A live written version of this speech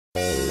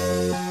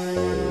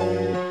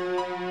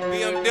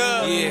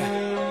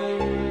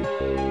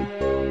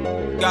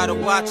gotta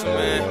watch them,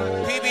 man.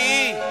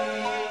 PBE.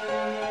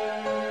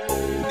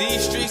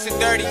 These streets are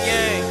dirty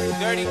game.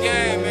 Dirty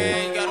game,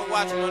 man. You gotta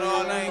watch them at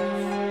all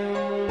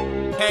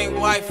angles. Can't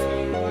wife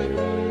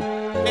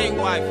them. Can't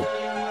wife them.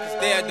 Cause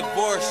they're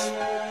divorced.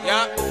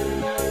 Yup.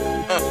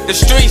 The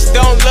streets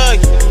don't love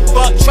you.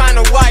 Fuck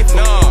tryna wife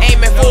them.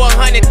 Aiming for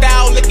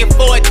 100,000, looking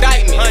for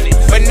indictments.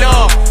 But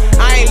no,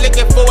 I ain't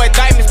looking for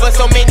indictments. But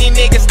so many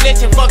niggas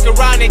snitching, fuck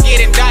around and get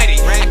indicted.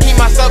 I keep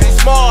my circle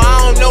small,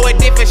 I don't know a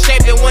different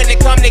shape. And when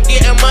it come to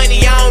getting money,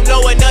 I don't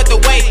know another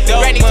way.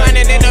 Ready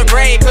turning in the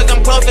grave, cause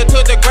I'm closer to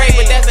the grave.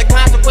 But that's the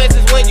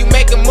consequences when you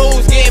making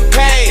moves, getting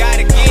paid.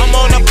 I'm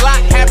on the block,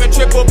 having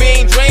triple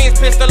beam dreams.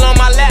 Pistol on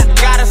my lap,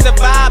 gotta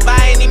survive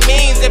by any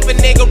means. If a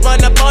nigga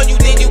run up on you,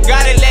 then you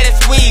gotta let it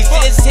squeeze.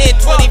 This hit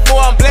 24,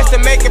 I'm blessed to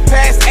make it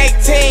past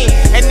 18.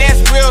 And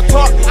that's real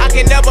talk, I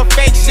can never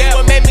fake shit.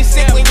 What made me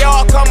sick when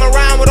y'all come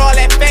around with all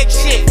that fake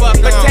shit. But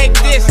take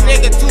this,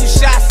 nigga, 2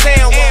 shots,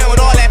 saying one with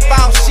all that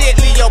foul shit.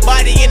 Leave your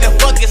body in the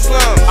fucking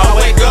slum. I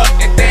wake up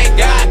and thank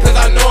God, cause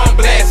I know I'm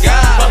blessed.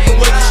 Fucking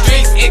with the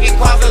streets, it can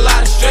cause a lot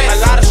of stress.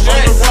 On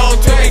the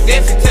road to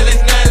redemption till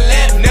there's nothing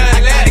left.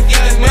 I gotta get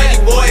this money,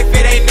 boy, if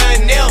it ain't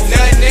nothing else.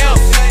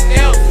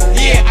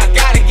 Yeah, I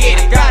gotta get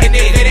it. And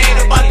if it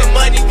ain't about the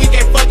money, we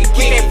can't fucking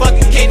kick.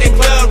 In the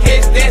club,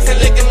 rich dancing,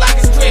 looking like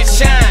it's Chris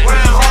Shine.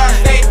 Round hard,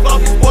 stay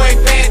focused, boy,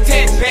 pay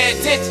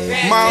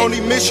attention. My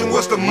only mission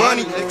was the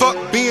money. Fuck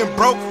being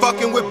broke,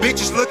 fucking with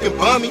bitches looking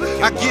bummy.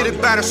 I get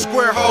it by the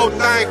square, whole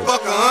thing,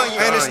 fuck a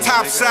onion. And it's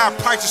top side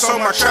prices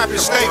on my trap and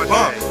stay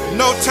bump.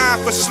 No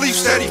time for sleep,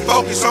 steady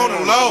focus on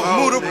the low.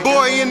 Move the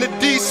boy in the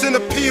D, send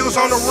the pills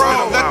on the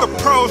road. Let the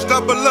pros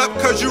double up,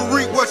 cause you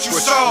reap what you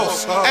sow.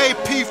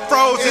 AP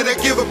froze, and they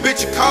give a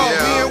bitch a call.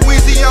 Me and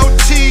WEEZY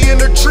OT in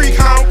the tree,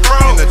 home pro.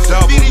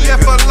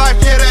 VDF for life,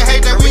 yeah, they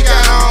hate that we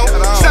got on.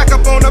 Stack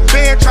up on the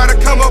band, try to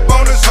come up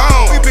on the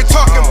zone. We been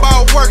talking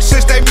about work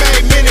since they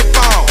made mini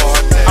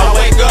phones. I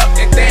wake up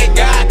and thank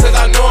God, cause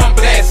I know I'm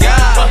blessed.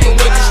 Fucking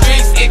with the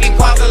streets, it can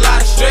cause a lot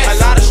of stress.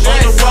 On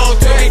the road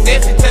to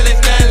redemption till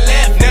there's nothing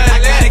left. I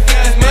gotta get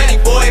this money,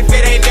 boy, if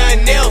it ain't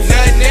nothing else.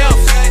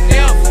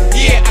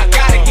 Yeah, I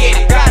gotta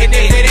get it. And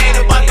if it ain't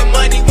about the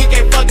money, we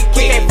can't fucking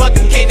kick.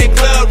 In the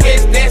club,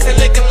 rich dancing,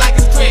 looking like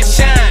it's Chris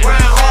Shine.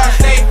 Round hard,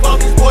 stay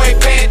focused, boy,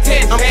 pay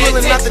attention. I'm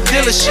pulling out the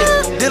dealership.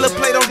 Dealer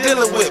play, don't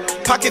dealer whip.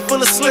 Pocket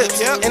full of slips,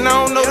 and I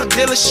don't know the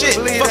dealer shit.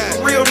 Fuck the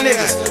real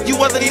niggas, you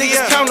other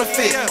niggas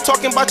counterfeit.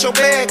 Talking about your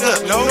bag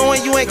up, knowing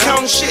you ain't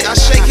counting shit. I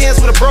shake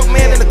hands with a broke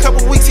man, in a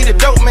couple weeks he the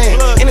dope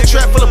man. In a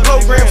trap full of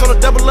blowgrams, on a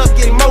double up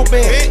getting mo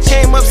band.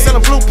 Came up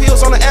selling blue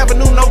pills on the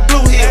avenue, no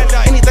blue here.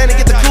 Anything to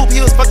get the coupe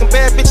heels, fucking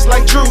bad bitches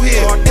like Drew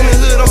here. In the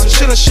hood on some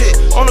chillin' shit,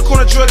 on the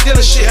corner drug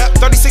dealer shit.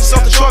 36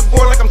 off the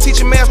chalkboard like I'm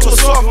teaching math to a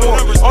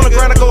sophomore. On the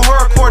ground I go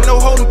hardcore, no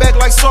holding back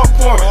like soft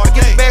porn. I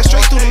get the bag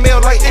straight through the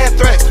mail like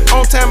anthrax.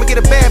 On time I get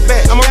a bad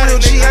back. I'm a real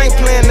G, I ain't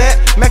playing that.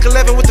 Mac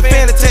 11 with the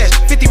fan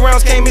attached. 50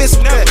 rounds can't miss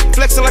with that.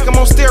 Flexing like I'm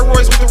on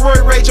steroids with the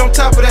Roy Rage on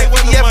top of that.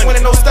 VDF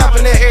winning, no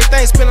stopping that.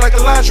 Everything spinning like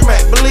a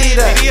laundromat. Believe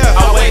that.